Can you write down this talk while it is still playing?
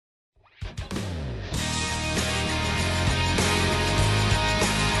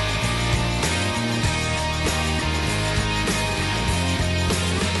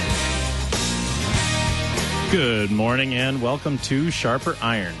Good morning and welcome to Sharper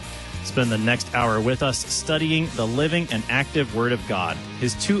Iron. Spend the next hour with us studying the living and active Word of God,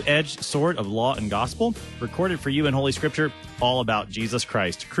 His two-edged sword of law and gospel, recorded for you in Holy Scripture, all about Jesus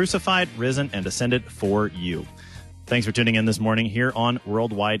Christ, crucified, risen, and ascended for you. Thanks for tuning in this morning here on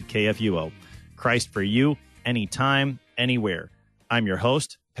Worldwide KFUO. Christ for you, anytime, anywhere. I'm your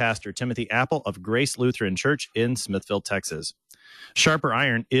host, Pastor Timothy Apple of Grace Lutheran Church in Smithville, Texas. Sharper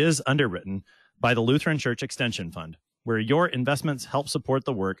Iron is underwritten by the Lutheran Church Extension Fund, where your investments help support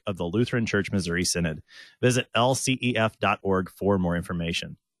the work of the Lutheran Church Missouri Synod. Visit lcef.org for more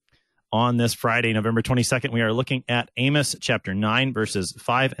information. On this Friday, November 22nd, we are looking at Amos chapter 9, verses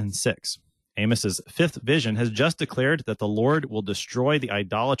 5 and 6. Amos's fifth vision has just declared that the Lord will destroy the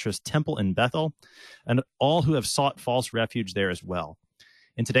idolatrous temple in Bethel and all who have sought false refuge there as well.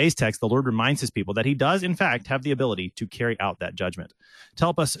 In today's text, the Lord reminds his people that he does, in fact, have the ability to carry out that judgment. To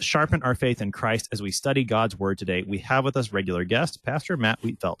help us sharpen our faith in Christ as we study God's word today, we have with us regular guest, Pastor Matt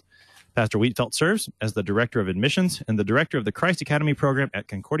Wheatfeld. Pastor Wheatfeld serves as the Director of Admissions and the Director of the Christ Academy program at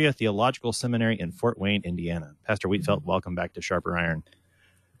Concordia Theological Seminary in Fort Wayne, Indiana. Pastor Wheatfeld, welcome back to Sharper Iron.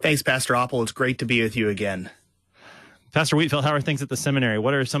 Thanks, Pastor Apple. It's great to be with you again. Pastor Wheatfeld, how are things at the seminary?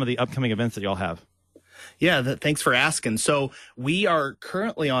 What are some of the upcoming events that y'all have? Yeah, thanks for asking. So we are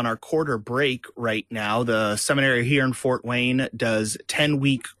currently on our quarter break right now. The seminary here in Fort Wayne does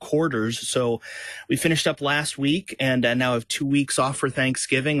 10-week quarters. So we finished up last week and now have 2 weeks off for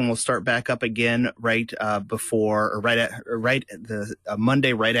Thanksgiving, and we'll start back up again right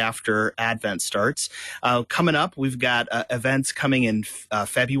Monday right after Advent starts. Coming up, we've got events coming in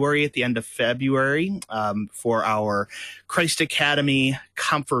February, at the end of February, for our Christ Academy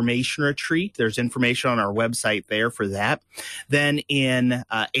confirmation retreat. There's information on our website there for that. Then in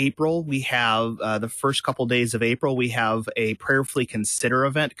April, we have the first couple days of April, we have a Prayerfully Consider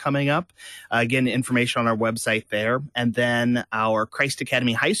event coming up. Again, information on our website there. And then our Christ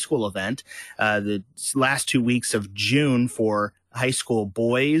Academy High School event, the last 2 weeks of June for high school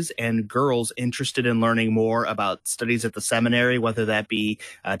boys and girls interested in learning more about studies at the seminary, whether that be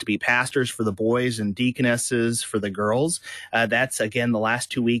to be pastors for the boys and deaconesses for the girls. That's, again, the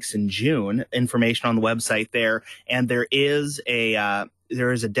last 2 weeks in June. Information on the website there. And there is a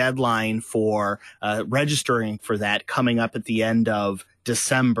deadline for registering for that coming up at the end of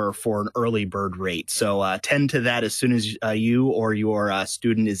December for an early bird rate. So tend to that as soon as you or your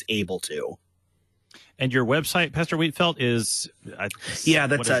student is able to. And your website, Pastor Wheatfeld, is... that's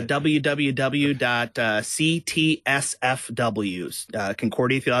www.ctsfw,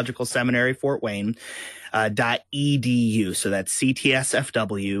 Concordia Theological Seminary, Fort Wayne, .edu. So that's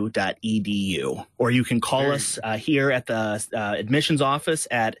ctsfw.edu. Or you can call us here at the admissions office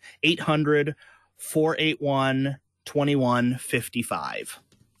at 800-481-2155.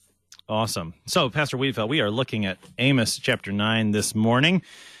 Awesome. So, Pastor Wheatfeld, we are looking at Amos chapter 9 this morning.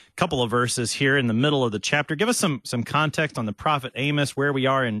 Couple of verses here in the middle of the chapter. Give us some context on the prophet Amos, where we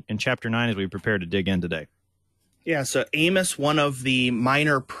are in chapter 9 as we prepare to dig in today. Yeah, so Amos, one of the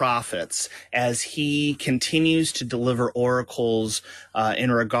minor prophets, as he continues to deliver oracles in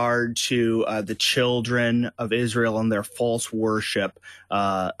regard to the children of Israel and their false worship,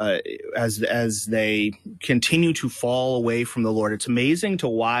 as they continue to fall away from the Lord. It's amazing to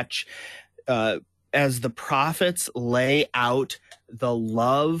watch as the prophets lay out the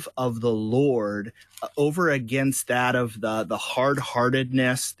love of the Lord over against that of the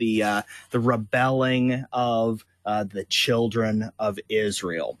hard-heartedness, the rebelling of the children of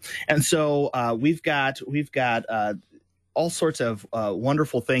Israel. And so we've got all sorts of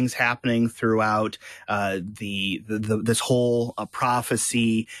wonderful things happening throughout this whole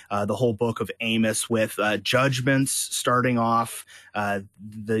prophecy, the whole book of Amos, with judgments starting off,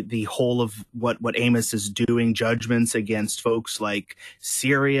 the whole of what Amos is doing, judgments against folks like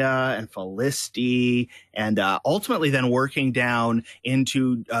Syria and Philistia, and ultimately then working down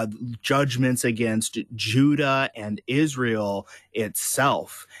into judgments against Judah and Israel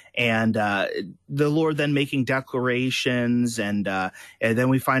itself. And the Lord then making declarations, and then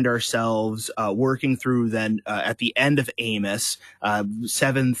we find ourselves working through then at the end of Amos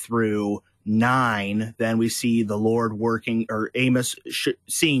 7 through 9. Then we see the Lord working, or Amos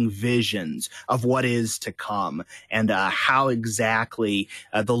seeing visions of what is to come, and how exactly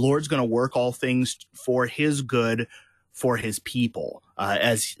the Lord's going to work all things for his good, for his people.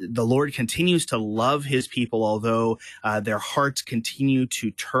 as the Lord continues to love his people, although their hearts continue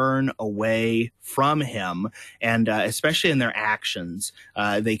to turn away from him, and especially in their actions,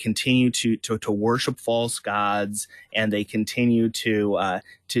 they continue to worship false gods, and they continue to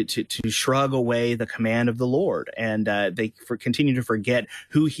shrug away the command of the Lord, and they continue to forget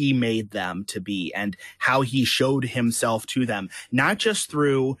who he made them to be and how he showed himself to them, not just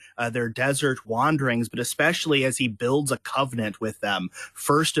through their desert wanderings, but especially as he builds a covenant with them,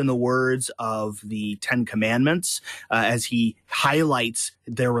 first in the words of the Ten Commandments, as he highlights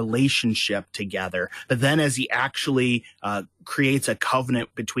their relationship together, but then as he actually creates a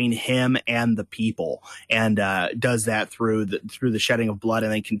covenant between him and the people, and does that through the shedding of blood,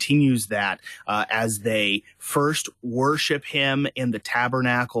 and then continues that as they first worship him in the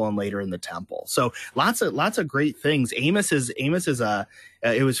tabernacle and later in the temple. So lots of great things. Amos is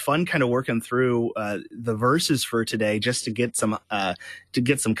it was fun kind of working through the verses for today, just to get some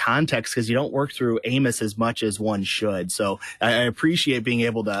context, because you don't work through Amos as much as one should. So I appreciate being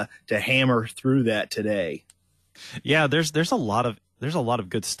able to hammer through that today. Yeah, there's a lot of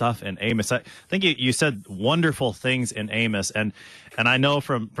good stuff in Amos. I think you said wonderful things in Amos, and I know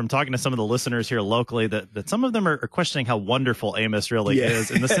from talking to some of the listeners here locally that some of them are questioning how wonderful Amos really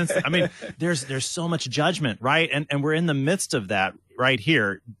is, in the sense that, I mean, there's so much judgment, right? And we're in the midst of that right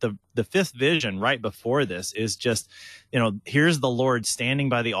here. The fifth vision right before this is just, here's the Lord standing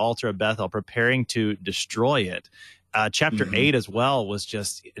by the altar of Bethel, preparing to destroy it. Chapter 8 as well was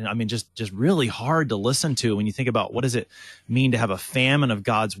just really hard to listen to when you think about what does it mean to have a famine of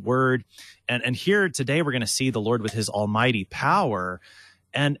God's word. And here today we're going to see the Lord with his almighty power,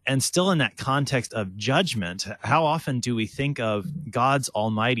 and still in that context of judgment. How often do we think of God's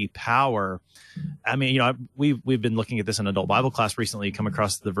almighty power? I mean, we've been looking at this in adult Bible class recently. You come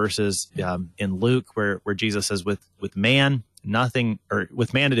across the verses in Luke where Jesus says with man, nothing, or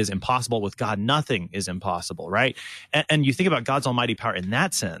with man it is impossible, with God nothing is impossible, right? And you think about God's almighty power in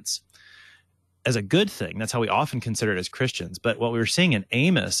that sense as a good thing. That's how we often consider it as Christians. But what we were seeing in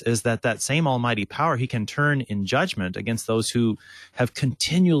Amos is that same almighty power he can turn in judgment against those who have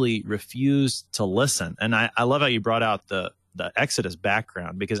continually refused to listen. And I love how you brought out the Exodus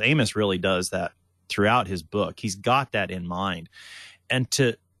background, because Amos really does that throughout his book. He's got that in mind. And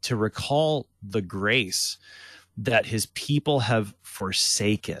to recall the grace that his people have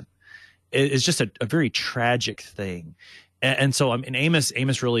forsaken is just a very tragic thing. And so, I mean, Amos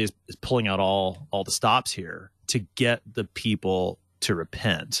really is pulling out all the stops here to get the people to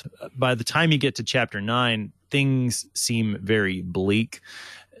repent. By the time you get to chapter 9, things seem very bleak.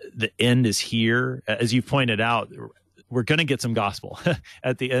 The end is here. As you pointed out, we're going to get some gospel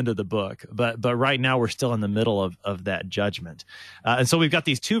at the end of the book, but right now we're still in the middle of that judgment. And so we've got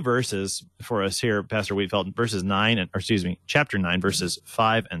these two verses for us here, Pastor Wheatfeld, chapter 9, verses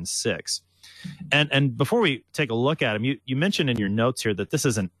 5 and 6. And before we take a look at them, you mentioned in your notes here that this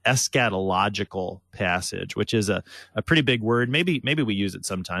is an eschatological passage, which is a pretty big word. Maybe we use it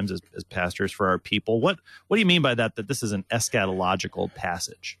sometimes as pastors for our people. What do you mean by that this is an eschatological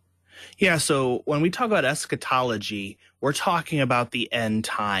passage? Yeah, so when we talk about eschatology, we're talking about the end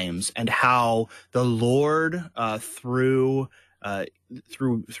times and how the Lord, through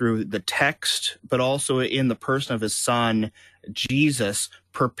the text, but also in the person of his Son, Jesus,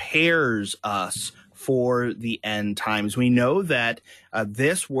 prepares us for the end times. We know that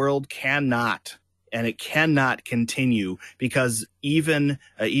this world cannot continue, because even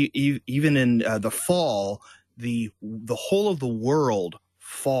in the fall, the whole of the world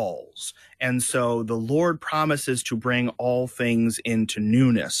falls. And so the Lord promises to bring all things into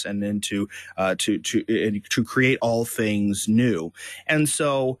newness and into to create all things new. And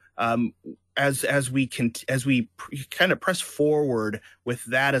so as we kind of press forward with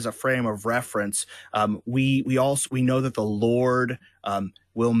that as a frame of reference, we know that the Lord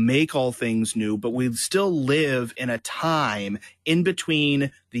will make all things new, but we still live in a time in between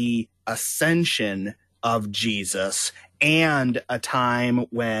the ascension of Jesus and a time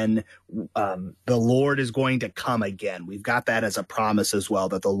when the Lord is going to come again. We've got that as a promise as well,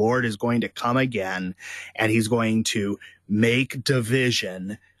 that the Lord is going to come again, and he's going to make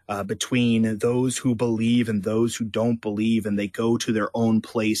division between those who believe and those who don't believe, and they go to their own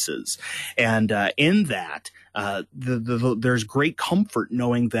places. And in that, there's great comfort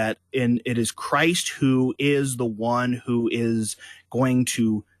knowing that it is Christ who is the one who is going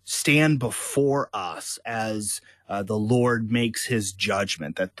to stand before us as the Lord makes his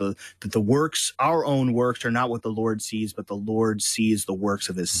judgment, that the works, our own works, are not what the Lord sees, but the Lord sees the works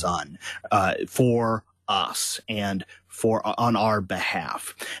of his Son for us and on our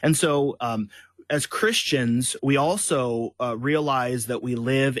behalf. And so as Christians, we also realize that we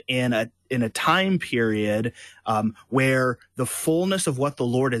live in a time period where the fullness of what the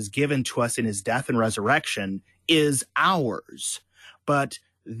Lord has given to us in his death and resurrection is ours. But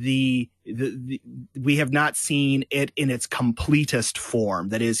we have not seen it in its completest form.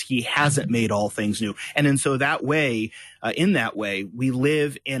 That is, he hasn't made all things new. And so that way, in that way, we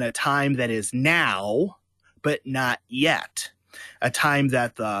live in a time that is now, but not yet. A time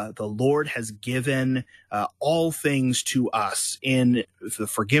that the Lord has given all things to us in the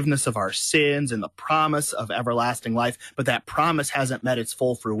forgiveness of our sins and the promise of everlasting life. But that promise hasn't met its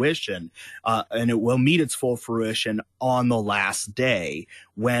full fruition, and it will meet its full fruition on the last day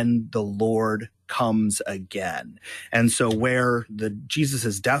when the Lord comes again. And so where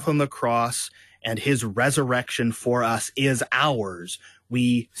Jesus' death on the cross and his resurrection for us is ours,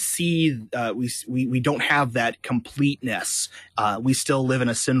 we see we don't have that completeness. We still live in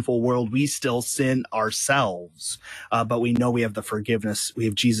a sinful world. We still sin ourselves, but we know we have the forgiveness. We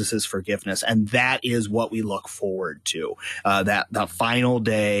have Jesus's forgiveness, and that is what we look forward to. That the final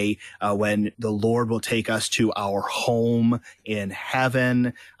day when the Lord will take us to our home in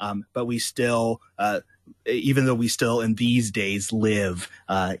heaven. But we still. Even though we still in these days live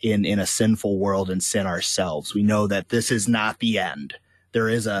in a sinful world and sin ourselves, we know that this is not the end. There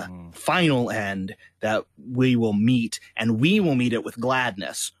is a final end that we will meet, and we will meet it with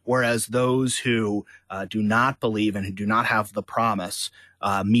gladness, whereas those who do not believe and who do not have the promise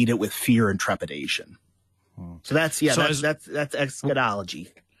meet it with fear and trepidation. So that's eschatology.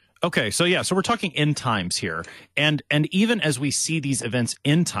 Okay, so we're talking end times here, and even as we see these events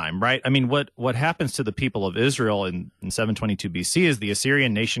in time, right? I mean, what happens to the people of Israel in 722 BC is the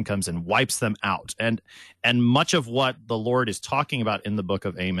Assyrian nation comes and wipes them out, and much of what the Lord is talking about in the book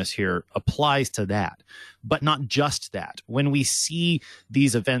of Amos here applies to that, but not just that. When we see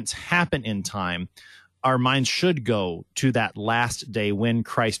these events happen in time, our minds should go to that last day when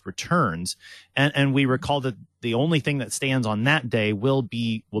Christ returns, and we recall that the only thing that stands on that day will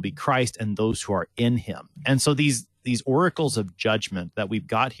be Christ and those who are in him. And so these oracles of judgment that we've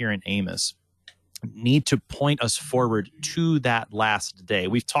got here in Amos need to point us forward to that last day.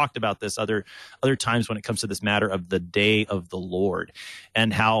 We've talked about this other times when it comes to this matter of the day of the Lord,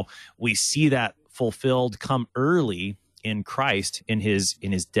 and how we see that fulfilled come early in Christ, in his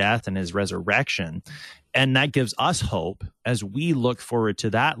death and his resurrection. And that gives us hope as we look forward to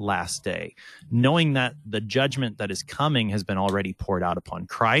that last day, knowing that the judgment that is coming has been already poured out upon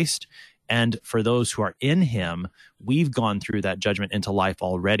Christ. And for those who are in him, we've gone through that judgment into life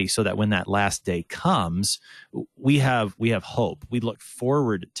already, so that when that last day comes, we have hope. We look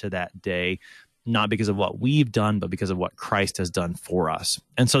forward to that day, not because of what we've done, but because of what Christ has done for us.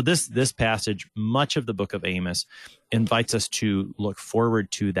 And so this passage, much of the book of Amos, invites us to look forward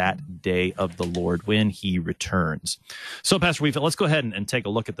to that day of the Lord when he returns. So, Pastor Weave, let's go ahead and take a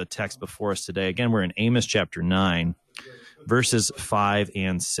look at the text before us today. Again, we're in Amos chapter 9, verses 5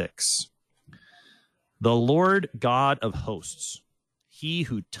 and 6. The Lord God of hosts, he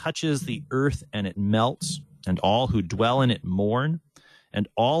who touches the earth and it melts, and all who dwell in it mourn, and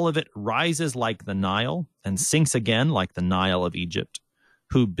all of it rises like the Nile and sinks again like the Nile of Egypt,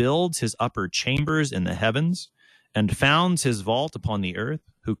 who builds his upper chambers in the heavens and founds his vault upon the earth,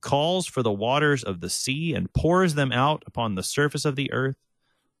 who calls for the waters of the sea and pours them out upon the surface of the earth.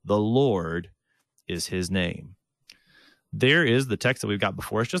 The Lord is his name. There is the text that we've got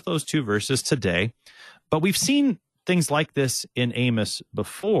before us, just those two verses today. But we've seen things like this in Amos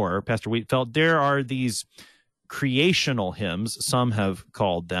before, Pastor Wheatfeld. There are these creational hymns, some have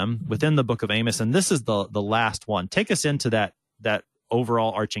called them, within the book of Amos, and this is the last one. Take us into that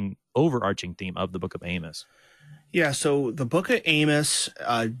overarching theme of the book of Amos. Yeah, so the book of Amos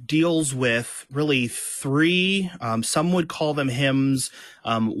deals with really three, some would call them hymns.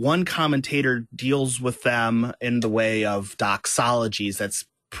 One commentator deals with them in the way of doxologies, that's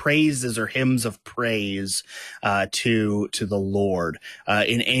praises or hymns of praise to the Lord.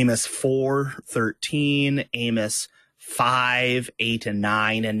 In Amos 4:13, Amos 5, 8, and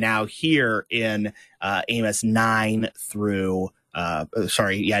 9, and now here in Amos 9,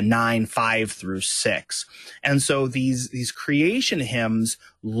 5 through 6. And so these creation hymns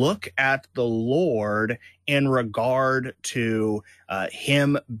look at the Lord in regard to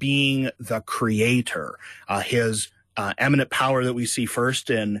him being the creator, his eminent power that we see first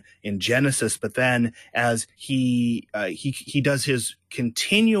in Genesis, but then as he does his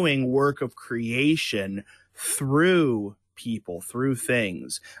continuing work of creation through people, through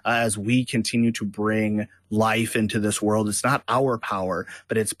things, as we continue to bring life into this world. It's not our power,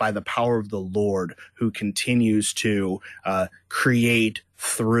 but it's by the power of the Lord who continues to create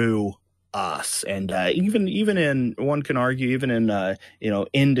through us. And even in, one can argue, even in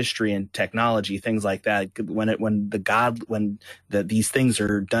industry and technology, things like that, when these things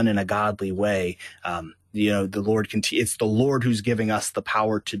are done in a godly way, the Lord it's the Lord who's giving us the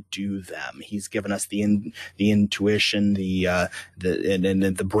power to do them. He's given us the intuition, the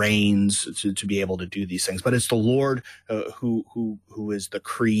brains to be able to do these things. But it's the Lord who is the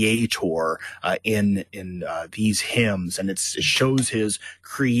creator in these hymns, and it shows his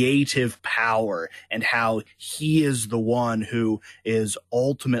creative power and how he is the one who is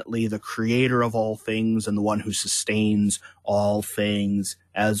ultimately the creator of all things and the one who sustains all things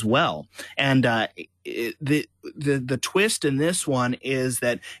as well. And the twist in this one is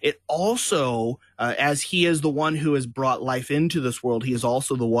that it also, as he is the one who has brought life into this world, he is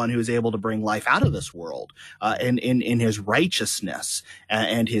also the one who is able to bring life out of this world, in his righteousness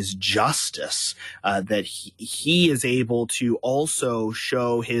and his justice, that he is able to also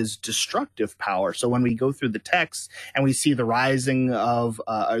show his destructive power. So when we go through the text and we see the rising of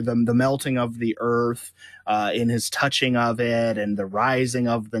the melting of the earth, in his touching of it, and the rising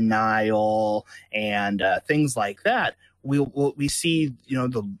of the Nile, and things like that, we see,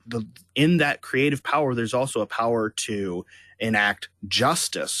 in that creative power, there's also a power to enact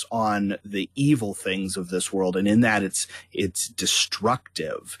justice on the evil things of this world, and in that it's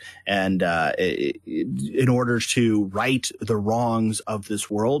destructive, and in order to right the wrongs of this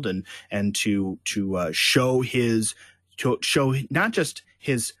world, and to show not just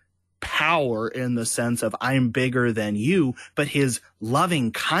his power in the sense of I'm bigger than you, but his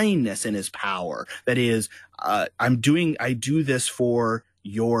loving kindness in his power. That is, I do this for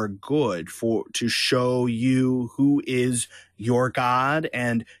your good, to show you who is your God,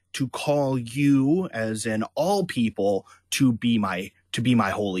 and to call you, as in all people, to be my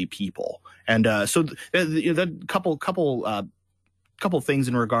holy people. And so the couple things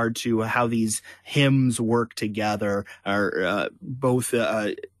in regard to how these hymns work together are both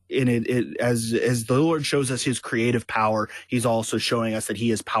in it, as the Lord shows us his creative power, he's also showing us that he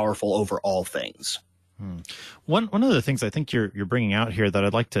is powerful over all things. One of the things I think you're bringing out here that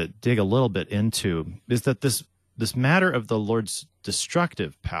I'd like to dig a little bit into is that this matter of the Lord's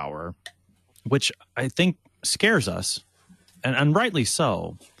destructive power, which I think scares us, and rightly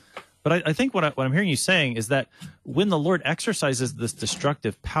so. But I think what I'm hearing you saying is that when the Lord exercises this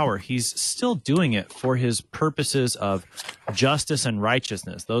destructive power, he's still doing it for his purposes of justice and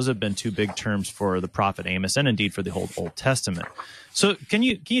righteousness. Those have been two big terms for the prophet Amos, and indeed for the whole Old Testament. So can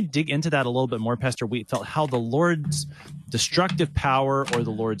you dig into that a little bit more, Pastor Wheatfeld, how the Lord's destructive power, or the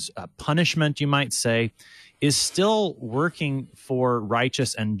Lord's punishment, you might say, is still working for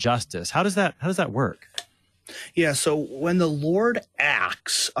righteous and justice? How does that work? Yeah, so when the Lord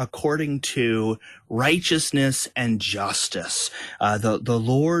acts according to righteousness and justice, the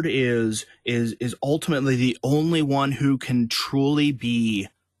Lord is ultimately the only one who can truly be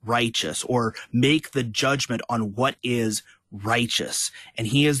righteous, or make the judgment on what is righteous. And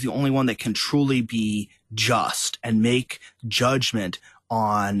he is the only one that can truly be just and make judgment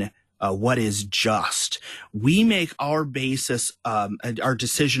on what is just. We make our basis, our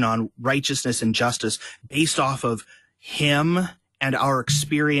decision on righteousness and justice based off of him and our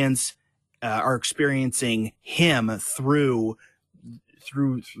experiencing him through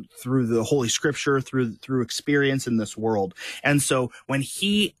the Holy Scripture, through experience in this world. And so when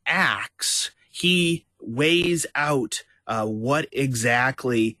he acts, he weighs out what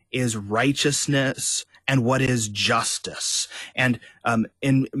exactly is righteousness and what is justice. And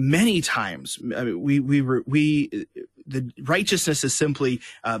in many times, the righteousness is simply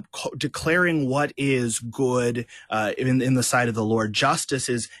declaring what is good in the sight of the Lord. Justice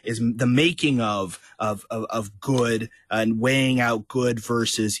is the making of good, and weighing out good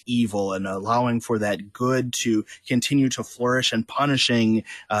versus evil, and allowing for that good to continue to flourish, and punishing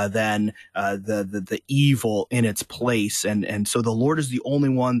then the evil in its place. And so the Lord is the only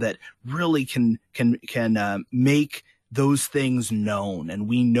one that really can make those things known, and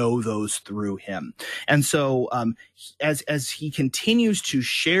we know those through him. And so as he continues to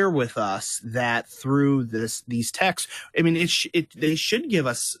share with us that through these texts, I mean, they should give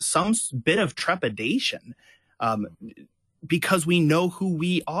us some bit of trepidation, because we know who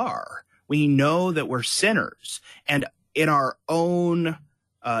we are. We know that we're sinners, and in our own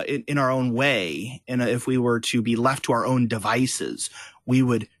way, and if we were to be left to our own devices, we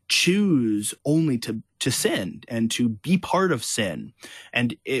would choose only to sin and to be part of sin.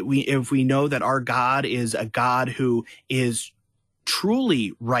 And if we know that our God is a God who is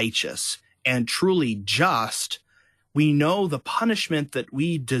truly righteous and truly just, we know the punishment that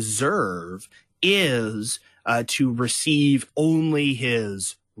we deserve is to receive only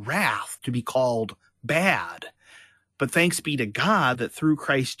his wrath, to be called bad. But thanks be to God that through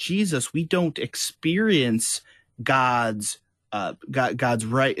Christ Jesus, we don't experience God's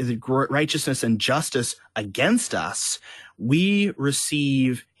righteousness and justice against us. We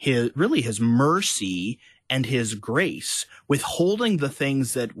receive his mercy and his grace, withholding the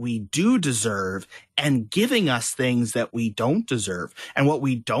things that we do deserve and giving us things that we don't deserve. And what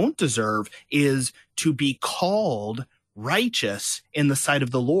we don't deserve is to be called righteous in the sight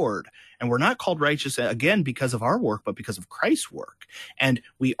of the Lord. And we're not called righteous, again, because of our work, but because of Christ's work. And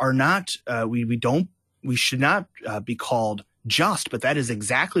we are not, we should not be called just, but that is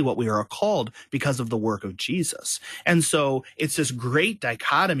exactly what we are called because of the work of Jesus. And so it's this great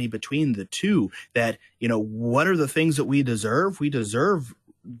dichotomy between the two that, what are the things that we deserve? We deserve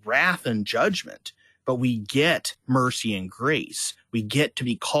wrath and judgment, but we get mercy and grace. We get to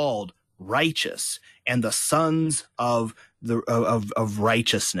be called righteous and the sons of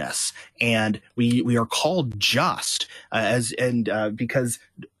righteousness, and we are called just because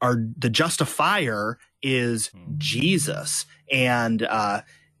the justifier is Jesus, and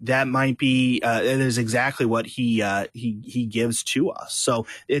that might be it is exactly what he gives to us. So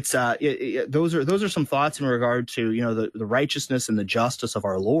it's those are some thoughts in regard to the righteousness and the justice of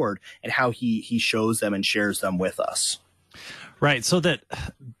our Lord and how he shows them and shares them with us. Right. So that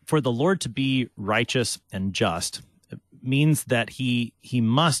for the Lord to be righteous and just means that he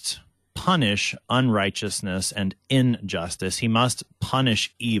must punish unrighteousness and injustice. He must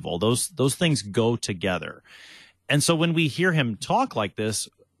punish evil. Those things go together. And so when we hear him talk like this,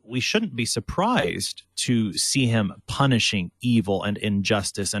 we shouldn't be surprised to see him punishing evil and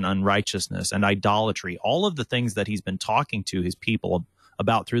injustice and unrighteousness and idolatry, all of the things that he's been talking to his people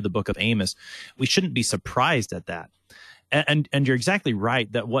about through the book of Amos. We shouldn't be surprised at that. And you're exactly right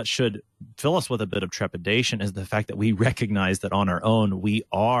that what should fill us with a bit of trepidation is the fact that we recognize that on our own we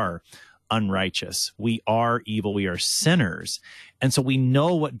are unrighteous, we are evil, we are sinners. And so we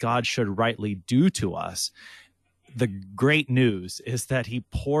know what God should rightly do to us. The great news is that he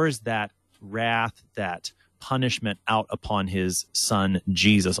pours that wrath, that punishment out upon his son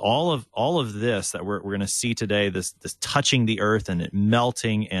Jesus. All of this that we're going to see today, this touching the earth and it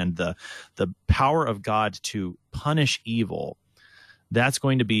melting, and the power of God to punish evil, that's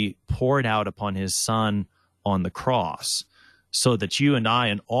going to be poured out upon his son on the cross, so that you and I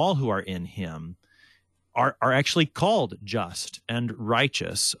and all who are in him are actually called just and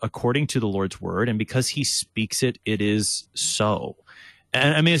righteous according to the Lord's word, and because he speaks it, it is so.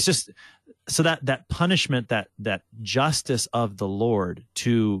 And I mean, it's just so that punishment, that justice of the Lord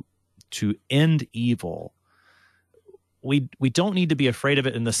to end evil, we don't need to be afraid of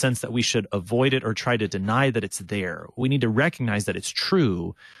it in the sense that we should avoid it or try to deny that it's there. We need to recognize that it's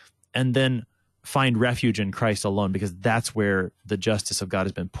true and then find refuge in Christ alone, because that's where the justice of God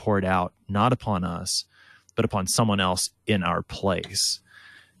has been poured out, not upon us, but upon someone else in our place.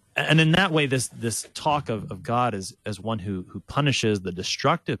 And in that way, this talk of God as one who punishes the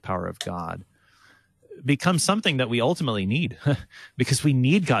destructive power of God becomes something that we ultimately need, because we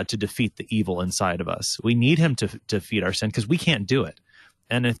need God to defeat the evil inside of us. We need him to defeat our sin, because we can't do it.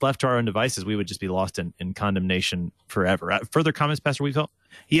 And if left to our own devices, we would just be lost in condemnation forever. Further comments, Pastor Weeville?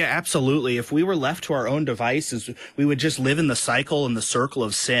 Yeah, absolutely. If we were left to our own devices, we would just live in the cycle and the circle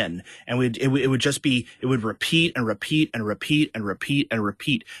of sin, and it would repeat and repeat and repeat and repeat and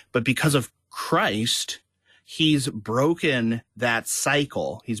repeat. But because of Christ, he's broken that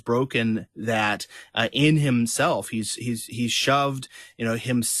cycle. He's broken that in himself. He's shoved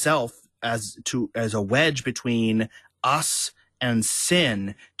himself as a wedge between us and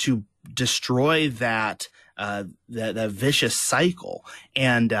sin to destroy that vicious cycle.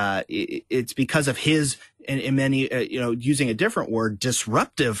 And it's because of his, in many, using a different word,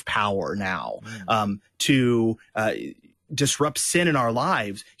 disruptive power now, to disrupt sin in our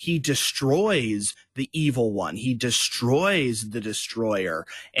lives. He destroys the evil one. He destroys the destroyer,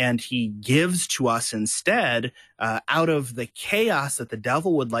 and he gives to us instead, out of the chaos that the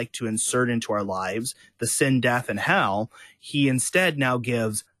devil would like to insert into our lives, the sin, death, and hell, he instead now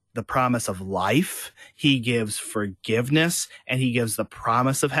gives the promise of life, he gives forgiveness, and he gives the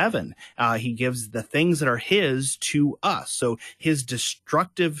promise of heaven. He gives the things that are his to us. So his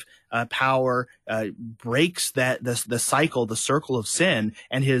destructive power breaks the cycle, the circle of sin,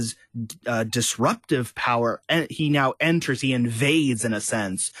 and his disruptive power, and he now enters, he invades, in a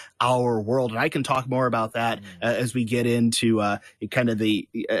sense, our world. And I can talk more about that as we get into kind of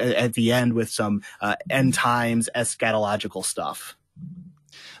at the end with some end times eschatological stuff.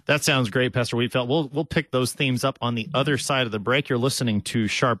 That sounds great, Pastor Wheatfeld. We'll pick those themes up on the other side of the break. You're listening to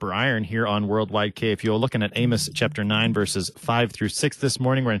Sharper Iron here on Worldwide KFUO, looking at Amos chapter 9, verses 5 through 6 this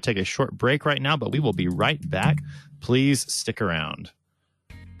morning. We're going to take a short break right now, but we will be right back. Please stick around.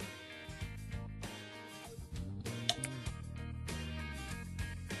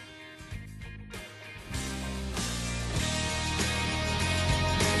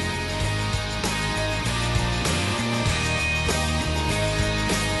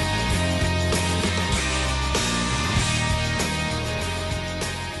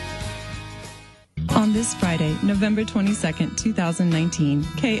 On this Friday, November 22nd, 2019,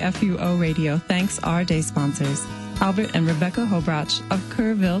 KFUO Radio thanks our day sponsors, Albert and Rebecca Hobrach of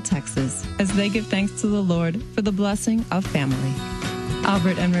Kerrville, Texas, as they give thanks to the Lord for the blessing of family.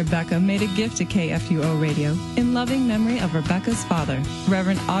 Albert and Rebecca made a gift to KFUO Radio in loving memory of Rebecca's father,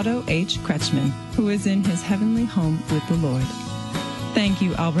 Reverend Otto H. Kretschmann, who is in his heavenly home with the Lord. Thank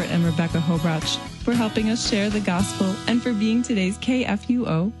you, Albert and Rebecca Hobrach, for helping us share the gospel and for being today's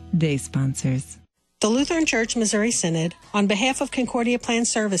KFUO day sponsors. The Lutheran Church Missouri Synod, on behalf of Concordia Plan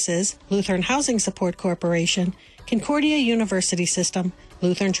Services, Lutheran Housing Support Corporation, Concordia University System,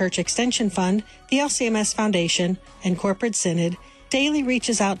 Lutheran Church Extension Fund, the LCMS Foundation, and Corporate Synod, daily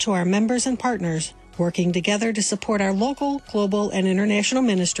reaches out to our members and partners, working together to support our local, global, and international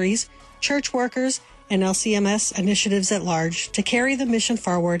ministries, church workers, and LCMS initiatives at large to carry the mission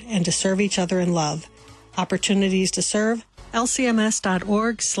forward and to serve each other in love. Opportunities to serve,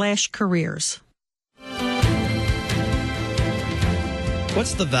 lcms.org/careers.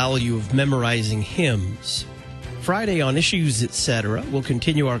 What's the value of memorizing hymns? Friday on Issues, Etc., we'll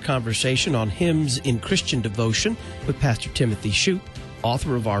continue our conversation on hymns in Christian devotion with Pastor Timothy Shoup,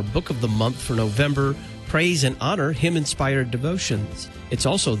 author of our Book of the Month for November, Praise and Honor Hymn-Inspired Devotions. It's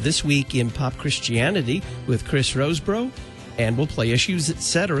also This Week in Pop Christianity with Chris Rosebrough, and we'll play Issues,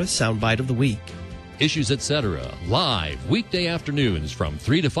 Etc. Soundbite of the Week. Issues, Etc., live weekday afternoons from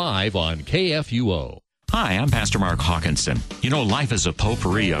 3 to 5 on KFUO. Hi, I'm Pastor Mark Hawkinson. You know, life is a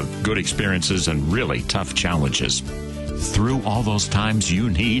potpourri of good experiences and really tough challenges. Through all those times, you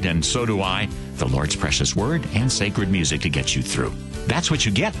need, and so do I, the Lord's precious word and sacred music to get you through. That's what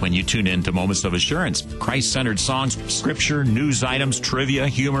you get when you tune in to Moments of Assurance. Christ-centered songs, scripture, news items, trivia,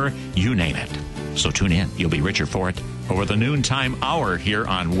 humor, you name it. So tune in. You'll be richer for it over the noontime hour here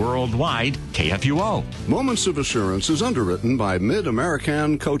on Worldwide KFUO. Moments of Assurance is underwritten by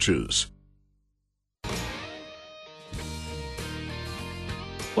Mid-American Coaches.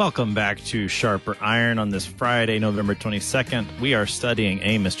 Welcome back to Sharper Iron on this Friday, November 22nd. We are studying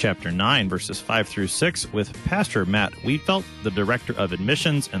Amos chapter 9, verses 5 through 6 with Pastor Matt Wheatfeld, the Director of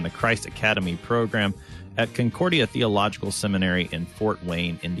Admissions and the Christ Academy program at Concordia Theological Seminary in Fort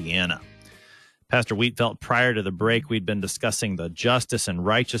Wayne, Indiana. Pastor Wheatfeld, prior to the break, we'd been discussing the justice and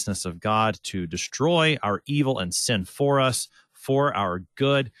righteousness of God to destroy our evil and sin for us, for our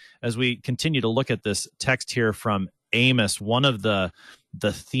good. As we continue to look at this text here from Amos, one of the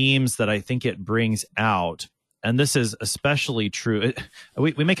themes that I think it brings out, and this is especially true.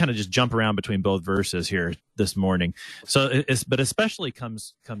 We may kind of just jump around between both verses here this morning. But especially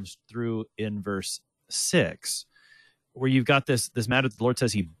comes through in verse 6, where you've got this matter that the Lord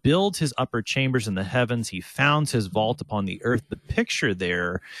says he builds his upper chambers in the heavens, he founds his vault upon the earth. The picture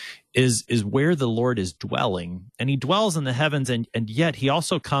there is where the Lord is dwelling, and he dwells in the heavens, and yet he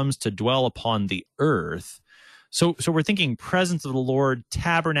also comes to dwell upon the earth. So we're thinking presence of the Lord,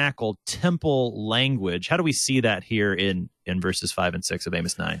 tabernacle, temple language. How do we see that here in verses 5 and 6 of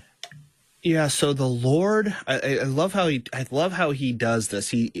Amos 9? Yeah, so the Lord, I love how he does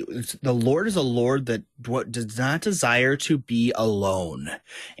this. The Lord is a Lord that does not desire to be alone,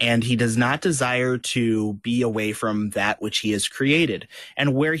 and he does not desire to be away from that which he has created.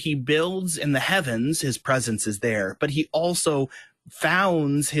 And where he builds in the heavens, his presence is there, but he also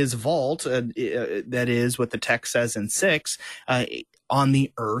founds his vault, that is what the text says in 6, on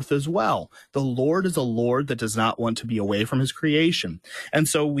the earth as well. The Lord is a Lord that does not want to be away from his creation. And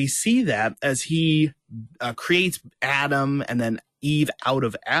so we see that as he creates Adam and then Eve out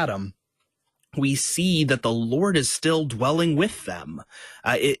of Adam, we see that the Lord is still dwelling with them.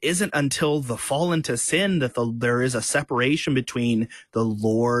 It isn't until the fall into sin that there is a separation between the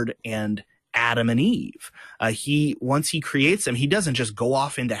Lord and Adam and Eve. Once he creates them, he doesn't just go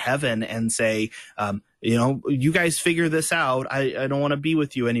off into heaven and say, you guys figure this out. I don't want to be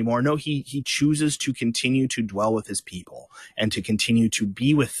with you anymore. No, he chooses to continue to dwell with his people and to continue to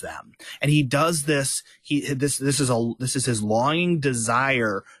be with them. And he does this. This is his longing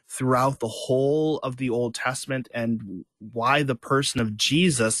desire throughout the whole of the Old Testament, and why the person of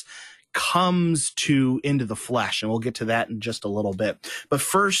Jesus comes into the flesh, and we'll get to that in just a little bit. But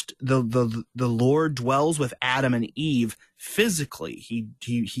first, the Lord dwells with Adam and Eve physically.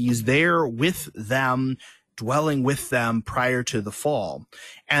 He's there with them, dwelling with them prior to the fall.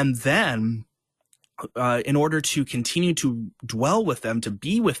 And then in order to continue to dwell with them, to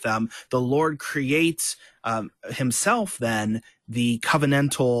be with them, the Lord creates himself then the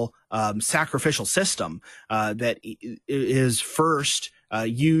covenantal sacrificial system that is first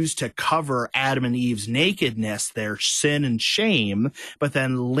used to cover Adam and Eve's nakedness, their sin and shame, but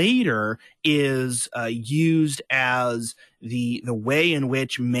then later is used as the way in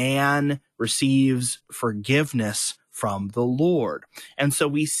which man receives forgiveness from the Lord. And so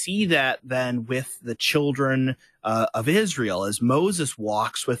we see that then with the children of Israel, as Moses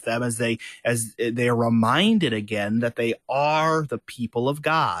walks with them, as they are reminded again that they are the people of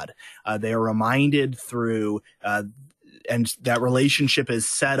God. They are reminded through and that relationship is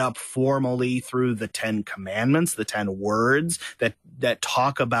set up formally through the 10 commandments, the 10 words that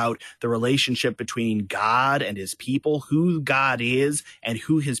talk about the relationship between God and his people, who God is and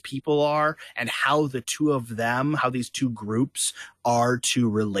who his people are, and how the two of them, how these two groups are to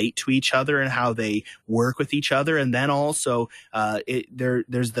relate to each other and how they work with each other. And then also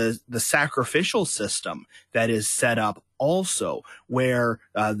there's the sacrificial system that is set up also, where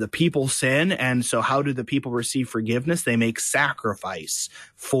the people sin, and so how do the people receive forgiveness? They make sacrifice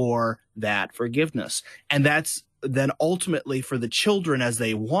for that forgiveness. And that's then ultimately for the children as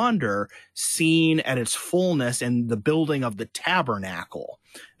they wander, seen at its fullness in the building of the tabernacle,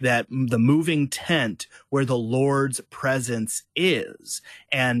 that the moving tent where the Lord's presence is,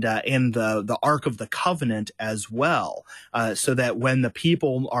 and in the Ark of the Covenant as well, so that when the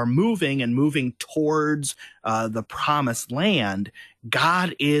people are moving towards the promised land,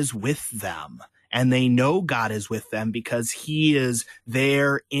 God is with them, and they know God is with them because he is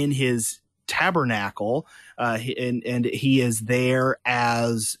there in his tabernacle, and he is there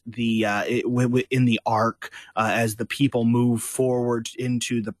as in the ark as the people move forward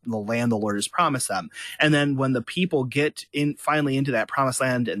into the land the Lord has promised them. And then when the people get finally into that promised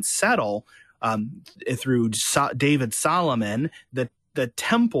land and settle through David Solomon, the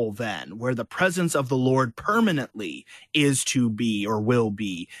temple then, where the presence of the Lord permanently is to be or will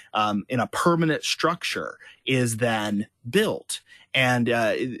be in a permanent structure, is then built. And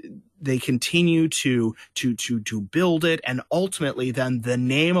they continue to build it, and ultimately then the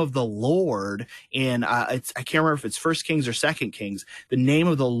name of the Lord in I can't remember if it's 1 Kings or 2 Kings, the name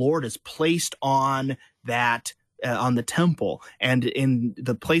of the Lord is placed on that on the temple. And in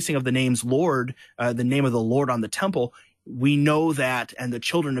the placing of the names Lord, the name of the Lord on the temple, we know that, and the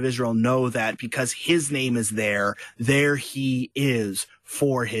children of Israel know that because his name is there he is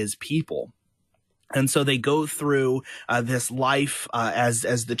for his people. And so they go through this life as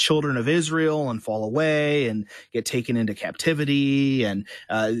the children of Israel and fall away and get taken into captivity, and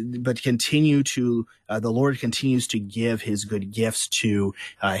but continue to the Lord continues to give his good gifts to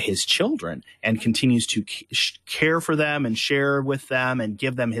his children, and continues to care for them and share with them and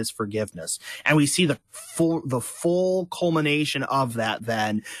give them his forgiveness. And we see the full culmination of that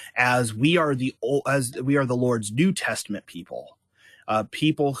then as we are the Lord's New Testament people.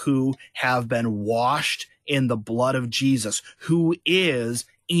 People who have been washed in the blood of Jesus, who is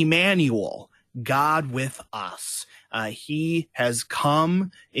Emmanuel, God with us. He has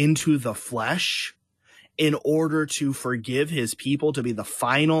come into the flesh in order to forgive his people, to be the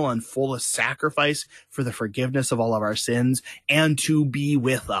final and fullest sacrifice for the forgiveness of all of our sins, and to be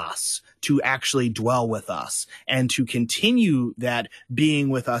with us, to actually dwell with us, and to continue that being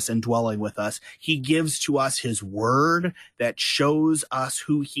with us and dwelling with us. He gives to us his word that shows us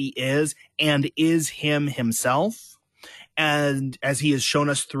who he is and is him himself. And as he has shown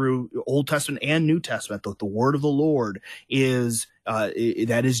us through Old Testament and New Testament, the word of the Lord is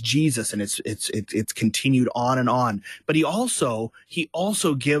that is Jesus, and it's continued on and on. But he also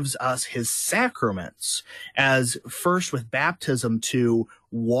gives us his sacraments, as first with baptism to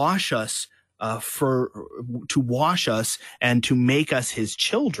wash us and to make us his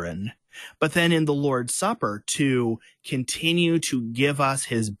children. But then in the Lord's Supper to continue to give us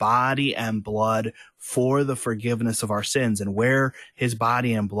his body and blood for the forgiveness of our sins. And where his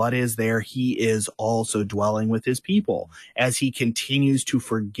body and blood is, there he is also dwelling with his people as he continues to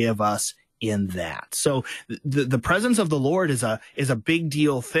forgive us in that. So the presence of the Lord is a big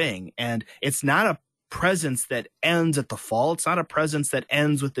deal thing. And it's not a presence that ends at the fall. It's not a presence that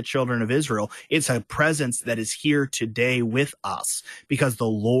ends with the children of Israel. It's a presence that is here today with us because the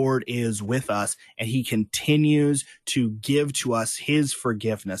Lord is with us, and he continues to give to us his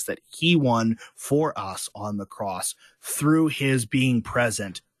forgiveness that he won for us on the cross through his being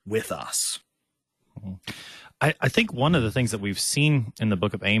present with us. I think one of the things that we've seen in the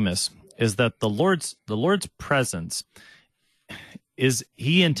book of Amos is that the Lord's presence is,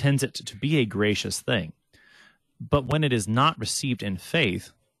 he intends it to be a gracious thing. But when it is not received in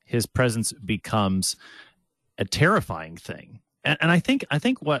faith, his presence becomes a terrifying thing. And I think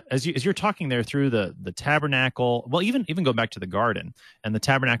what, as you're talking there through the tabernacle, well, even go back to the garden and the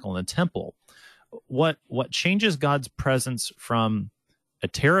tabernacle and the temple, what changes God's presence from a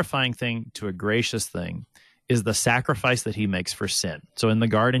terrifying thing to a gracious thing is the sacrifice that he makes for sin. So in the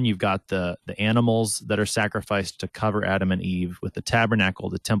garden, you've got the animals that are sacrificed to cover Adam and Eve. With the tabernacle,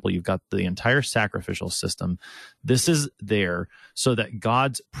 the temple, you've got the entire sacrificial system. This is there so that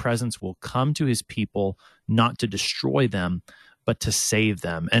God's presence will come to his people, not to destroy them, but to save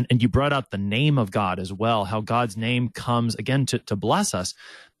them. And you brought out the name of God as well, how God's name comes, again, to bless us.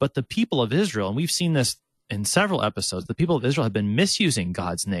 But the people of Israel, and we've seen this in several episodes, the people of Israel have been misusing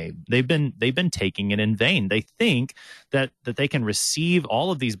God's name. They've been taking it in vain. They think that they can receive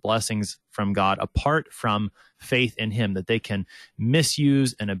all of these blessings from God apart from faith in him, that they can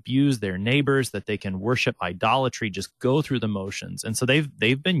misuse and abuse their neighbors, that they can worship idolatry, just go through the motions. And so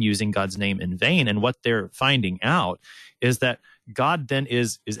they've been using God's name in vain. And what they're finding out is that God then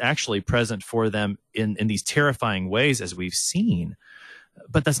is actually present for them in these terrifying ways, as we've seen.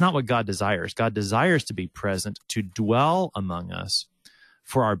 But that's not what God desires. God desires to be present, to dwell among us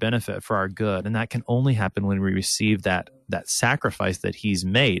for our benefit, for our good. And that can only happen when we receive that sacrifice that he's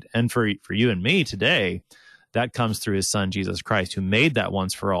made. And for you and me today, that comes through his son, Jesus Christ, who made that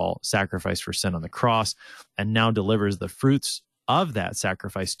once for all sacrifice for sin on the cross and now delivers the fruits of that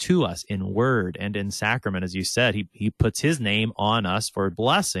sacrifice to us in word and in sacrament. As you said, he puts his name on us for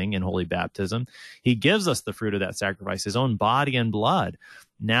blessing in holy baptism. He gives us the fruit of that sacrifice, his own body and blood,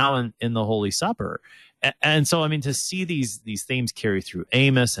 now in the Holy Supper. And so, I mean, to see these themes carry through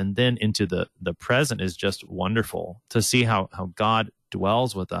Amos and then into the present is just wonderful. To see how God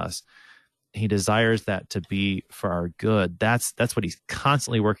dwells with us. He desires that to be for our good. That's what he's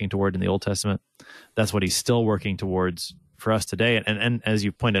constantly working toward in the Old Testament. That's what he's still working towards for us today. And as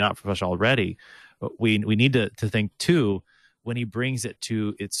you pointed out for us already, we need to think too, when he brings it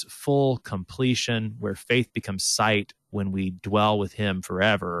to its full completion, where faith becomes sight, when we dwell with him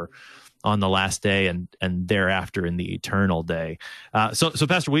forever on the last day and thereafter in the eternal day. So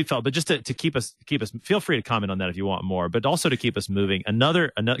Pastor Wiedfeld, but just to keep us, feel free to comment on that if you want more, but also to keep us moving.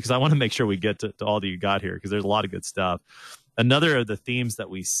 Another, because I want to make sure we get to all that you got here, because there's a lot of good stuff. Another of the themes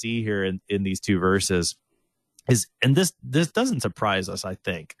that we see here in these two verses is, and this doesn't surprise us, I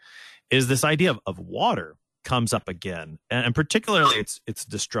think, is this idea of water comes up again, and particularly its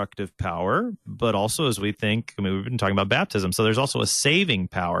destructive power, but also, as we think, I mean, we've been talking about baptism, so there's also a saving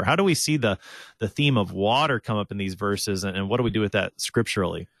power. How do we see the theme of water come up in these verses, and what do we do with that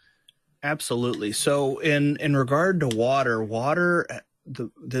scripturally? Absolutely. So in regard to water,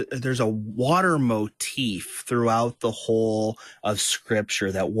 there's a water motif throughout the whole of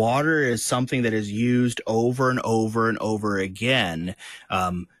Scripture, that water is something that is used over and over and over again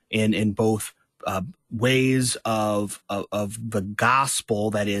in both ways of the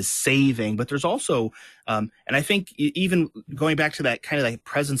gospel that is saving, but there's also and I think even going back to that kind of like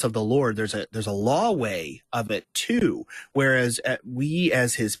presence of the Lord, there's a law way of it too, whereas we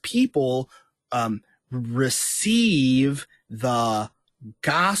as his people receive the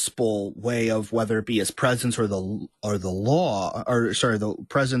gospel way of, whether it be his presence or the law, or sorry, the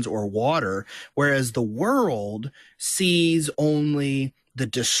presence or water, whereas the world sees only the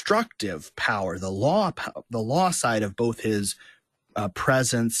destructive power, the law side of both his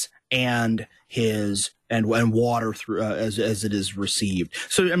presence and his and water through as it is received.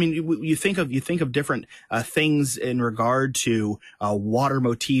 So I mean, you think of different things in regard to water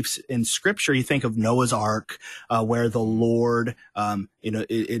motifs in Scripture. You think of Noah's Ark, where the Lord, Noah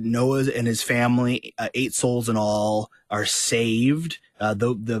and his family, 8 souls in all, are saved.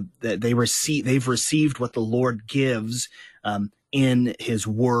 They've received what the Lord gives in his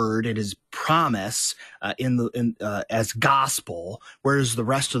word, in his promise, as gospel, whereas the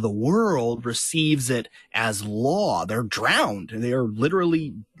rest of the world receives it as law. They're drowned. They were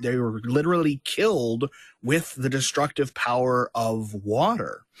literally killed with the destructive power of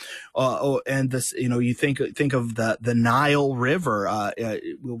water. And this, you think of the Nile River.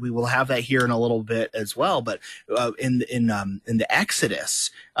 We will have that here in a little bit as well. But in the Exodus,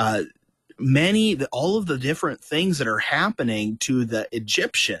 all of the different things that are happening to the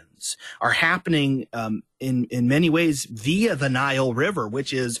Egyptians are happening in many ways via the Nile River,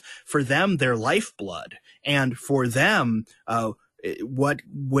 which is for them their lifeblood, and for them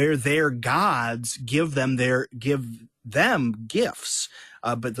where their gods give them gifts,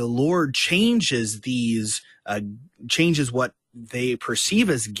 but the Lord changes changes what they perceive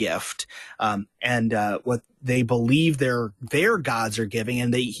as gift, and what they believe their gods are giving,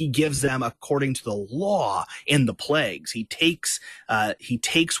 and he gives them according to the law in the plagues. He takes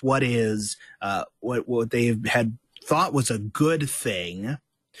what is what they had thought was a good thing,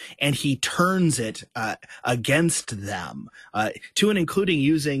 and he turns it against them, to and including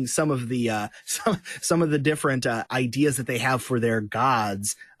using some of the different ideas that they have for their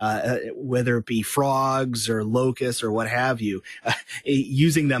gods, whether it be frogs or locusts or what have you,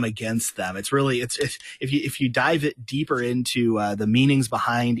 using them against them. It's really if you dive it deeper into the meanings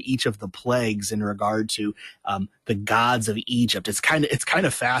behind each of the plagues in regard to the gods of Egypt, it's kind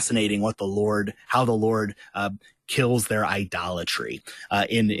of fascinating how the Lord kills their idolatry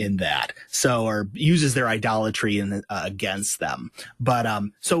in that, or uses their idolatry against them. But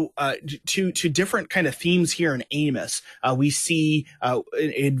to different kind of themes here in Amos, we see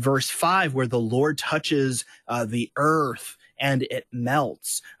in verse 5 where the Lord touches the earth and it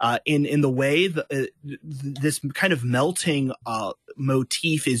melts in the way this kind of melting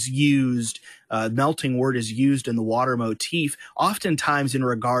motif is used. Melting word is used in the water motif, oftentimes in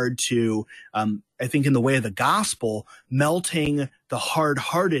regard to, I think in the way of the gospel, melting the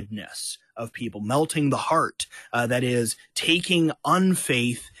hard-heartedness of people, melting the heart, that is, taking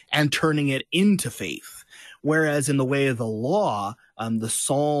unfaith and turning it into faith. Whereas in the way of the law, the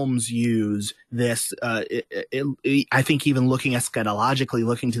Psalms use this, I think even looking eschatologically,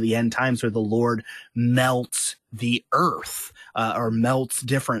 looking to the end times where the Lord melts the earth, or melts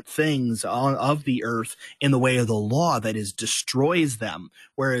different things of the earth in the way of the law, that is, destroys them.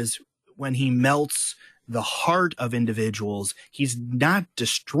 Whereas when he melts the heart of individuals, he's not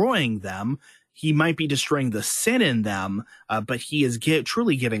destroying them. He might be destroying the sin in them, but he is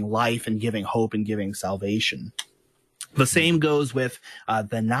truly giving life and giving hope and giving salvation. The same goes with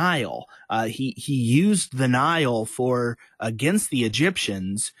the Nile. He used the Nile against the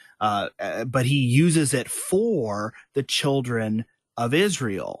Egyptians, but he uses it for the children of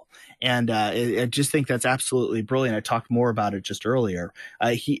Israel. And I just think that's absolutely brilliant. I talked more about it just earlier.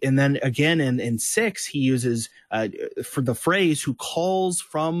 And then again in 6, he uses for the phrase "who calls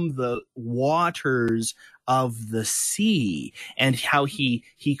from the waters of the sea," and how he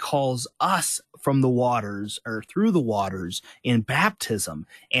calls us from the waters, or through the waters, in baptism,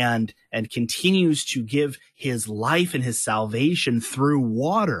 and continues to give his life and his salvation through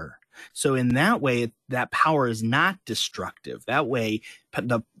water. So in that way, that power is not destructive. That way,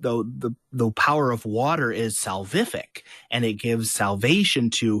 the power of water is salvific, and it gives salvation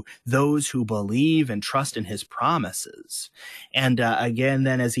to those who believe and trust in his promises. And again,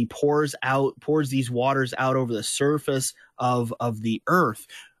 then as he pours these waters out over the surface of the earth,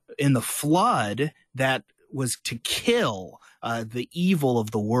 in the flood that was to kill the evil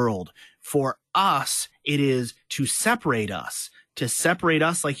of the world, for us, it is to separate us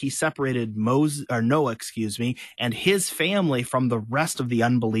like he separated Noah, and his family from the rest of the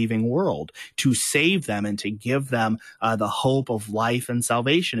unbelieving world, to save them and to give them the hope of life and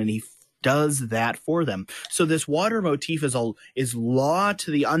salvation. And he does that for them. So this water motif is law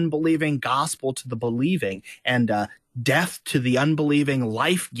to the unbelieving, gospel to the believing, and death to the unbelieving,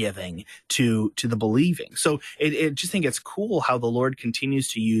 life-giving to the believing. So it just think it's cool how the Lord continues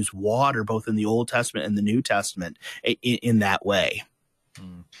to use water both in the Old Testament and the New Testament in that way.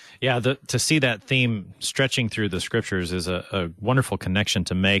 Yeah, to see that theme stretching through the scriptures is a wonderful connection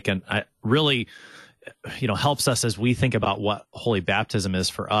to make, and I really, helps us as we think about what holy baptism is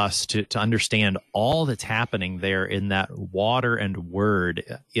for us to understand all that's happening there in that water and word.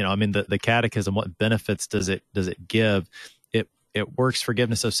 The catechism, what benefits does it give? It works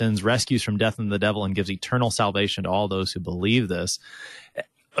forgiveness of sins, rescues from death and the devil, and gives eternal salvation to all those who believe this.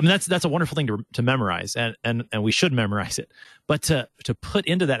 That's a wonderful thing to memorize, and we should memorize it. But to put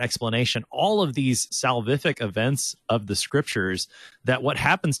into that explanation all of these salvific events of the scriptures, that what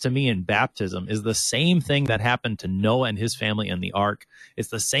happens to me in baptism is the same thing that happened to Noah and his family in the ark. It's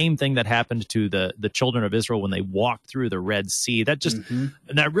the same thing that happened to the children of Israel when they walked through the Red Sea. That just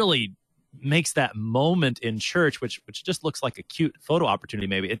that really makes that moment in church, which just looks like a cute photo opportunity,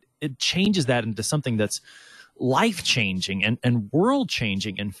 maybe it changes that into something that's life-changing and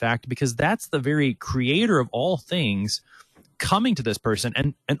world-changing, in fact, because that's the very creator of all things coming to this person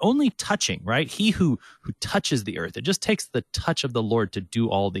and only touching, right? He who touches the earth. It just takes the touch of the Lord to do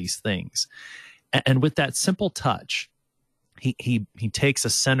all these things. And with that simple touch, he takes a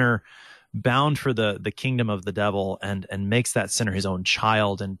sinner bound for the kingdom of the devil and makes that sinner his own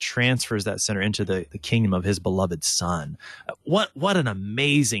child and transfers that sinner into the kingdom of his beloved Son. What an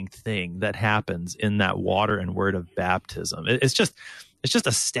amazing thing that happens in that water and word of baptism. It's just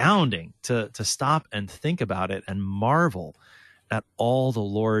astounding to stop and think about it and marvel at all the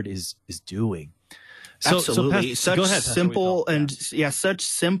Lord is doing. Absolutely. So go ahead, such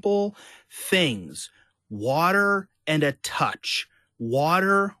simple things. Water and a touch.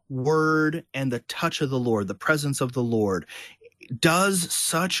 Water, word, and the touch of the Lord, the presence of the Lord, does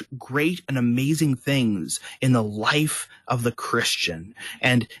such great and amazing things in the life of the Christian.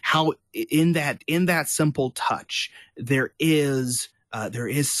 And how in that simple touch, there is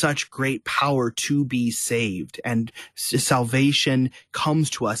such great power to be saved, and salvation comes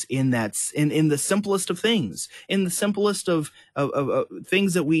to us in the simplest of things, in the simplest of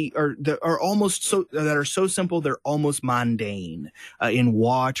things that are so simple they're almost mundane, in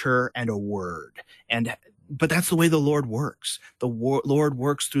water and a word. But that's the way the Lord works. The Lord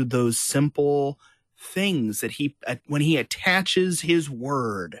works through those simple things that when he attaches his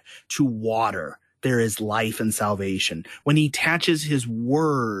word to water, there is life and salvation. When he attaches his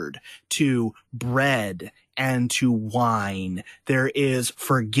word to bread and to wine, there is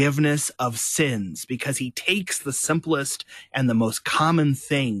forgiveness of sins, because he takes the simplest and the most common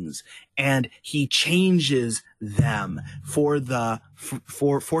things and he changes them for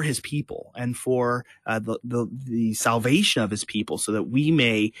his people and for the salvation of his people, so that we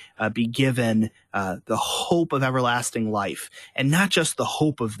may be given the hope of everlasting life, and not just the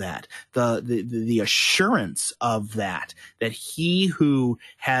hope of that, the assurance of that he who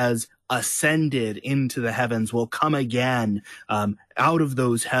has ascended into the heavens will come again out of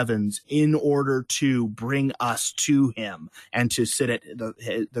those heavens in order to bring us to him and to sit at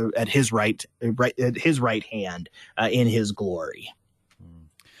his right hand in his glory.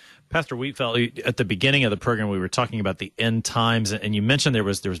 Pastor Wheatfeld, at the beginning of the program, we were talking about the end times, and you mentioned there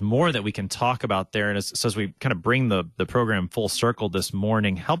was more that we can talk about there. And as we kind of bring the program full circle this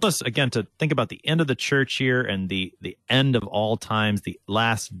morning, help us again to think about the end of the church year and the end of all times, the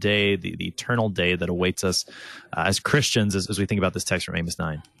last day, the eternal day that awaits us as Christians as we think about this text from Amos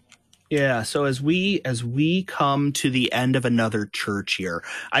 9. Yeah, so as we come to the end of another church year,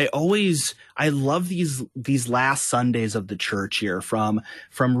 I love these last Sundays of the church year from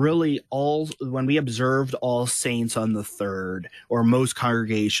really when we observed All Saints on the 3rd, or most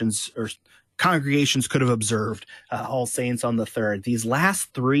congregations could have observed All Saints on the 3rd. These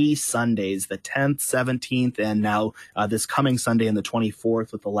last 3 Sundays, the 10th, 17th, and now this coming Sunday and the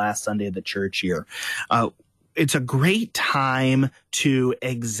 24th, with the last Sunday of the church year. It's a great time to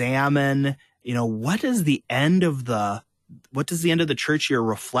examine, what does the end of the church year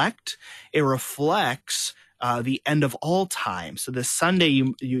reflect? It reflects the end of all time. So this Sunday,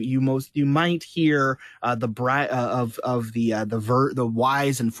 you might hear the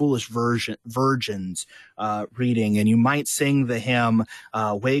wise and foolish virgins reading, and you might sing the hymn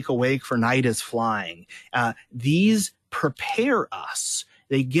 "Wake, awake, for night is flying." These prepare us;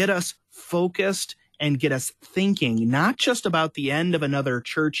 they get us focused and get us thinking not just about the end of another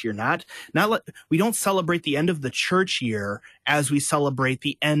church year. We don't celebrate the end of the church year as we celebrate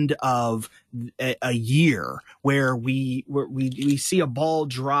the end of a year, where we see a ball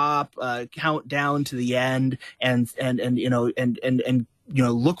drop, count down to the end, and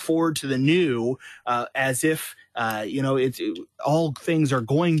look forward to the new, as if all things are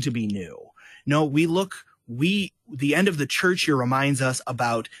going to be new. No, the end of the church year reminds us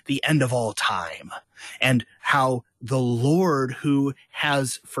about the end of all time, and how the Lord, who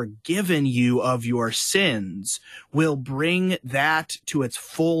has forgiven you of your sins, will bring that to its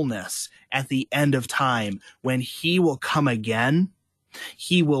fullness at the end of time, when he will come again.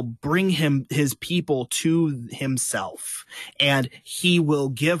 He will bring his people to himself, and he will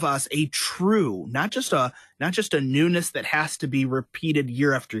give us a true, not just a newness that has to be repeated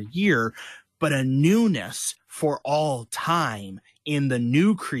year after year, but a newness for all time in the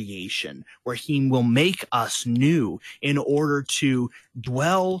new creation, where he will make us new in order to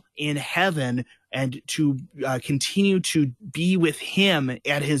dwell in heaven and to continue to be with him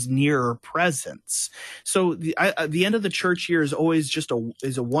at his nearer presence. So the end of the church year is always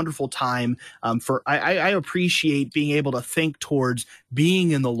is a wonderful time I appreciate being able to think towards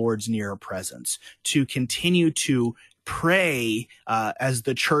being in the Lord's nearer presence, to continue to pray as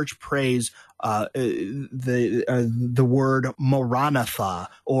the church prays the word Maranatha,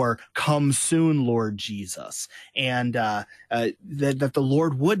 or "Come soon, Lord Jesus," and that the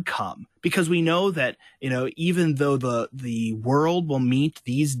Lord would come, because we know that even though the world will meet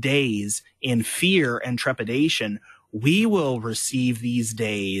these days in fear and trepidation, we will receive these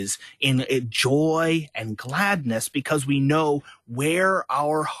days in joy and gladness because we know where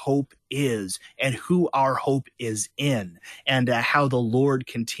our hope is and who our hope is in, and how the Lord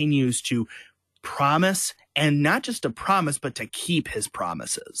continues to promise, and not just to promise, but to keep his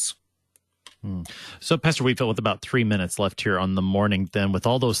promises. So, Pastor Wheatfield, with about 3 minutes left here on the morning, then, with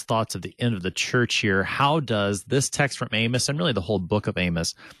all those thoughts of the end of the church here, how does this text from Amos, and really the whole book of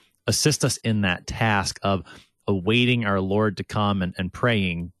Amos, assist us in that task of awaiting our Lord to come and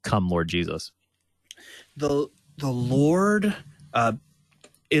praying, "Come, Lord Jesus"? The Lord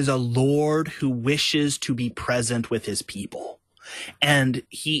is a Lord who wishes to be present with his people. And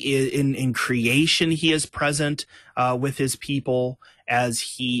he is in creation, he is present with his people as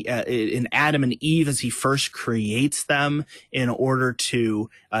he in Adam and Eve, as he first creates them in order to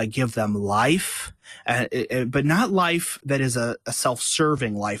give them life, but not life that is a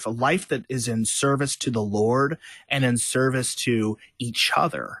self-serving life, a life that is in service to the Lord and in service to each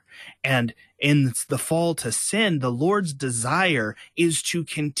other. And in the fall to sin, the Lord's desire is to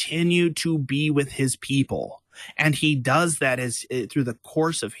continue to be with his people. And he does that through the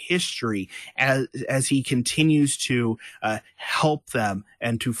course of history as he continues to help them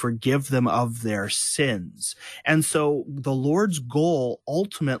and to forgive them of their sins. And so the Lord's goal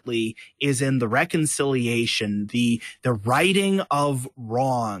ultimately is in the reconciliation, the righting of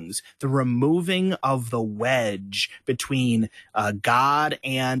wrongs, the removing of the wedge between God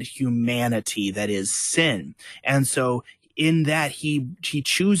and humanity, that is sin. And so in that he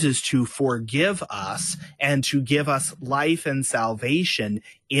chooses to forgive us and to give us life and salvation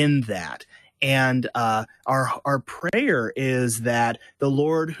in that. And our prayer is that the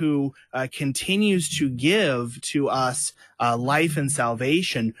Lord, who continues to give to us life and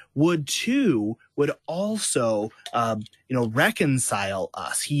salvation, would also reconcile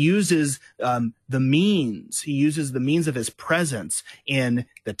us. He uses the means of his presence in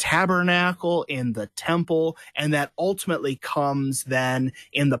the tabernacle, in the temple, and that ultimately comes then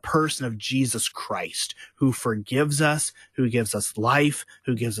in the person of Jesus Christ, who forgives us, who gives us life,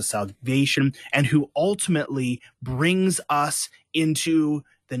 who gives us salvation, and who ultimately brings us into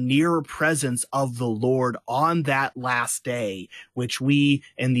the nearer presence of the Lord on that last day, which we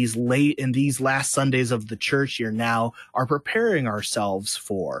in these last Sundays of the church year now are preparing ourselves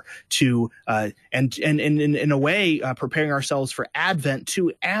for, and in a way preparing ourselves for Advent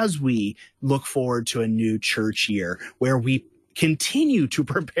too, as we look forward to a new church year where we continue to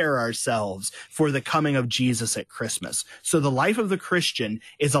prepare ourselves for the coming of Jesus at Christmas. So the life of the Christian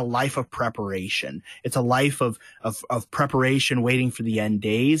is a life of preparation. It's a life of preparation waiting for the end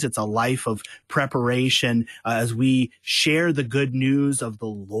days. It's a life of preparation as we share the good news of the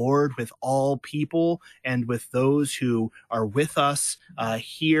Lord with all people and with those who are with us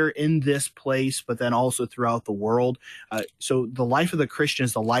here in this place, but then also throughout the world. So the life of the Christian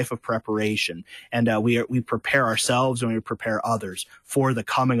is the life of preparation. And we prepare ourselves and we prepare others for the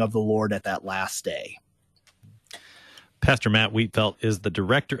coming of the Lord at that last day. Pastor Matt Wheatfield is the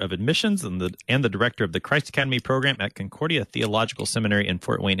Director of Admissions and the Director of the Christ Academy program at Concordia Theological Seminary in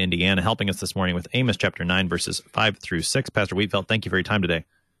Fort Wayne, Indiana, helping us this morning with Amos chapter 9, verses 5 through 6. Pastor Wheatfield, thank you for your time today.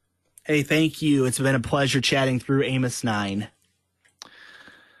 Hey, thank you. It's been a pleasure chatting through Amos 9.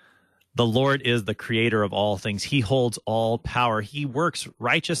 The Lord is the creator of all things. He holds all power. He works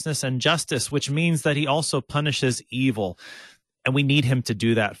righteousness and justice, which means that he also punishes evil. And we need him to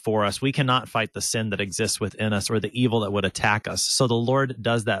do that for us. We cannot fight the sin that exists within us or the evil that would attack us. So the Lord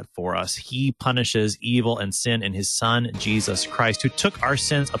does that for us. He punishes evil and sin in his Son, Jesus Christ, who took our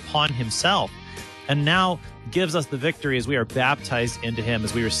sins upon himself and now gives us the victory as we are baptized into him,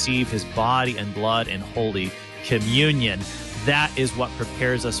 as we receive his body and blood in Holy Communion. That is what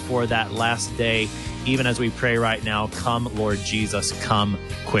prepares us for that last day, even as we pray right now, "Come, Lord Jesus, come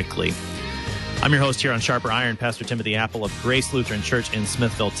quickly." I'm your host here on Sharper Iron, Pastor Timothy Apple of Grace Lutheran Church in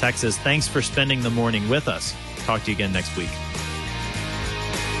Smithville, Texas. Thanks for spending the morning with us. Talk to you again next week.